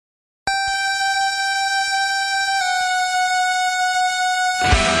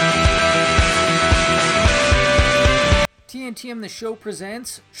TNTM The Show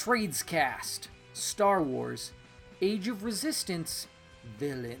presents Tradescast, Star Wars, Age of Resistance,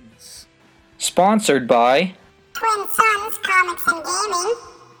 Villains. Sponsored by Twin Suns Comics and Gaming.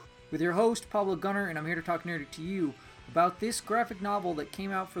 With your host, Pablo Gunner, and I'm here to talk nerdy to you about this graphic novel that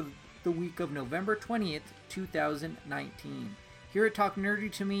came out for the week of November 20th, 2019. Here at Talk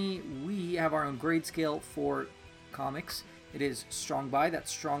Nerdy to Me, we have our own grade scale for comics. It is strong by,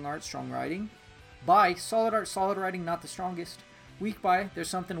 that's strong art, strong writing. By, solid art, solid writing, not the strongest. Weak by, there's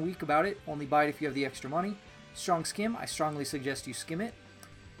something weak about it, only buy it if you have the extra money. Strong skim, I strongly suggest you skim it.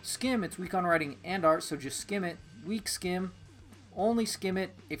 Skim, it's weak on writing and art, so just skim it. Weak skim, only skim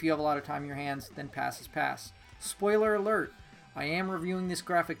it if you have a lot of time in your hands, then pass is pass. Spoiler alert, I am reviewing this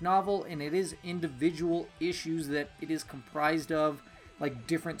graphic novel, and it is individual issues that it is comprised of, like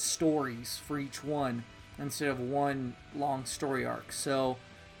different stories for each one, instead of one long story arc. So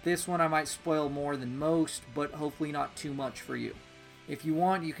this one I might spoil more than most, but hopefully not too much for you. If you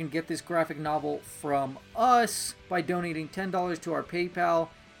want, you can get this graphic novel from us by donating $10 to our PayPal.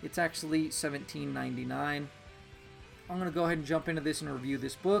 It's actually $17.99. I'm going to go ahead and jump into this and review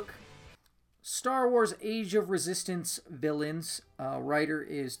this book. Star Wars Age of Resistance Villains. Writer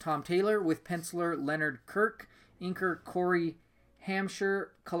is Tom Taylor with penciler Leonard Kirk, inker Corey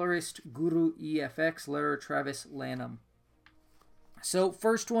Hampshire, colorist Guru EFX, letterer Travis Lanham. So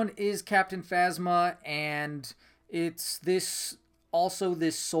first one is Captain Phasma, and it's this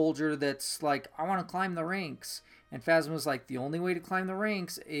soldier that's like, I want to climb the ranks. And Phasma's like, the only way to climb the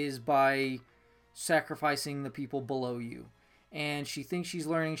ranks is by sacrificing the people below you. And she thinks she's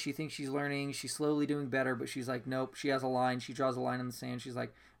learning, she's slowly doing better, but she's like, nope, she has a line, she draws a line in the sand, she's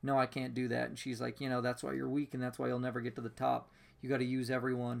like, no, I can't do that. And she's like, that's why you're weak, and that's why you'll never get to the top. You got to use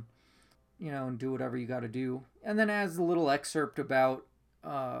everyone, and do whatever you got to do. And then as the little excerpt about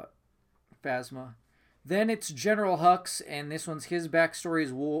Phasma. Then it's General Hux, and this one's his backstory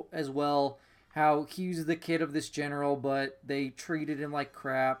as well, how he's the kid of this general, but they treated him like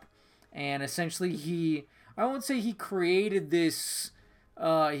crap. And essentially I won't say he created this,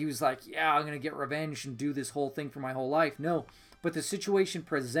 he was like, yeah, I'm going to get revenge and do this whole thing for my whole life. No, but the situation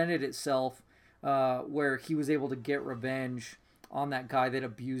presented itself where he was able to get revenge on that guy that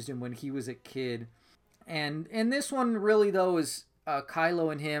abused him when he was a kid. And this one really, though, is Kylo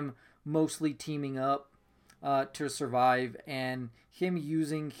and him mostly teaming up to survive, and him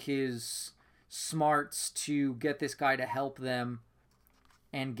using his smarts to get this guy to help them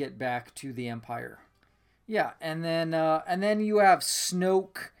and get back to the Empire. Yeah, and then you have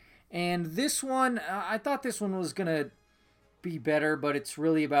Snoke, and this one, I thought this one was gonna be better, but it's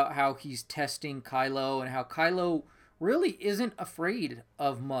really about how he's testing Kylo and how Kylo really isn't afraid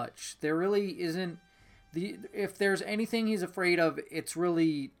of much. There really isn't. If there's anything he's afraid of, it's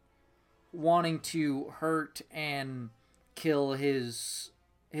really wanting to hurt and kill his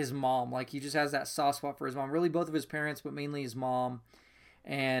mom. Like, he just has that soft spot for his mom. Really both of his parents, but mainly his mom.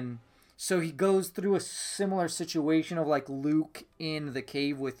 And so he goes through a similar situation of like Luke in the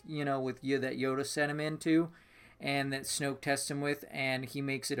cave with that Yoda sent him into, and that Snoke tests him with, and he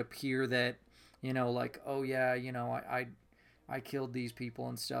makes it appear that, oh yeah, I killed these people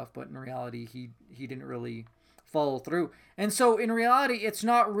and stuff, but in reality, he didn't really follow through. And so in reality, it's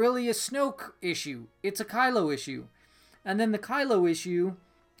not really a Snoke issue. It's a Kylo issue. And then the Kylo issue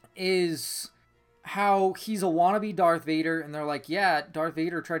is how he's a wannabe Darth Vader, and they're like, yeah, Darth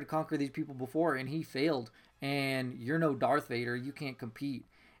Vader tried to conquer these people before, and he failed. And you're no Darth Vader. You can't compete.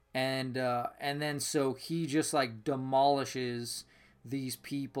 And then so he just like demolishes these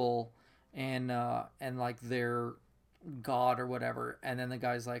people and like their God or whatever. And then the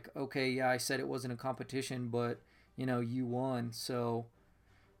guy's like, okay, yeah, I said it wasn't a competition, but you won, so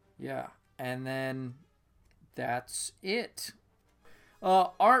yeah. And then that's it.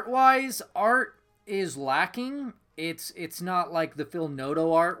 Art is lacking. It's not like the Phil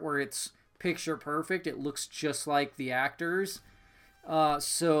Noto art where it's picture perfect. It looks just like the actors.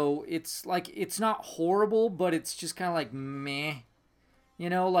 So it's like, it's not horrible, but it's just kind of like meh.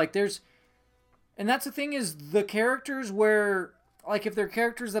 Like there's. And that's the thing, is the characters where, like, if they're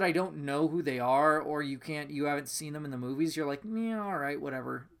characters that I don't know who they are, or you haven't seen them in the movies, you're like, yeah, all right,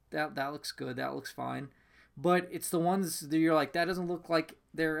 whatever. That looks good. That looks fine. But it's the ones that you're like, that doesn't look like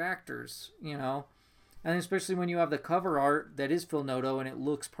they're actors, And especially when you have the cover art that is Phil Noto and it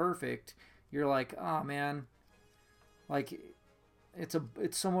looks perfect, you're like, oh man, like, it's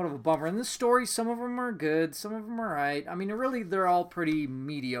somewhat of a bummer. And the story, some of them are good, some of them are right. I mean, really, they're all pretty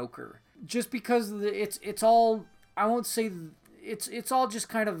mediocre. Just because it's all, I won't say, it's all just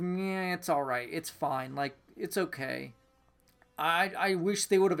kind of, yeah, it's all right, it's fine, like, it's okay. I wish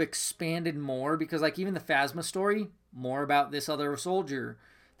they would have expanded more, because like even the Phasma story, more about this other soldier.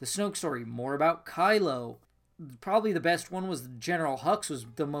 The Snoke story, more about Kylo. Probably the best one was General Hux was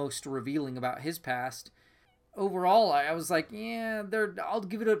the most revealing about his past. Overall, I was like, yeah, I'll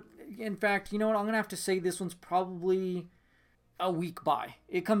give it a... In fact, you know what? I'm going to have to say this one's probably a weak buy.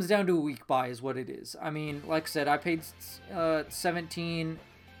 It comes down to a weak buy is what it is. I mean, like I said, I paid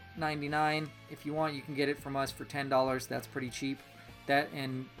 $17.99. If you want, you can get it from us for $10. That's pretty cheap. That,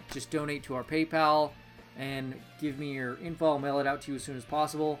 and just donate to our PayPal and give me your info. I'll mail it out to you as soon as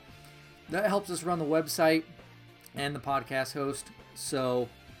possible. That helps us run the website and the podcast host. So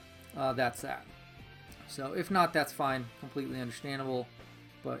that's that. So if not, that's fine. Completely understandable.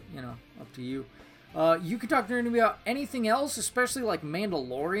 But, you know, up to you. You can talk to me about anything else, especially like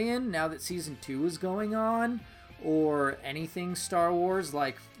Mandalorian, now that Season 2 is going on. Or anything Star Wars,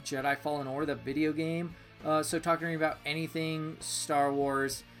 like Jedi Fallen Order, the video game. So talk to me about anything Star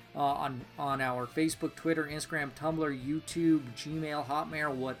Wars on our Facebook, Twitter, Instagram, Tumblr, YouTube, Gmail,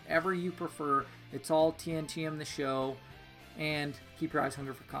 Hotmail, whatever you prefer. It's all TNTM the show. And keep your eyes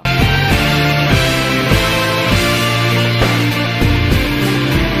hungry for comments.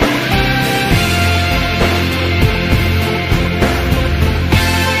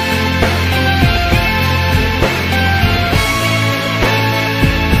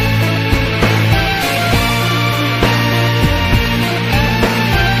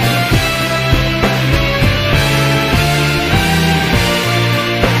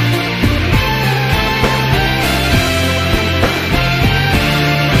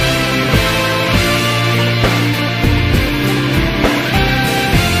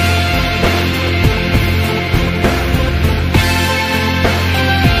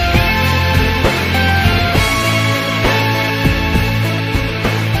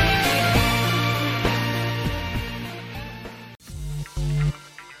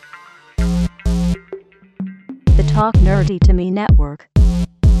 Talk Nerdy to Me Network.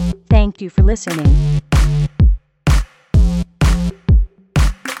 Thank you for listening.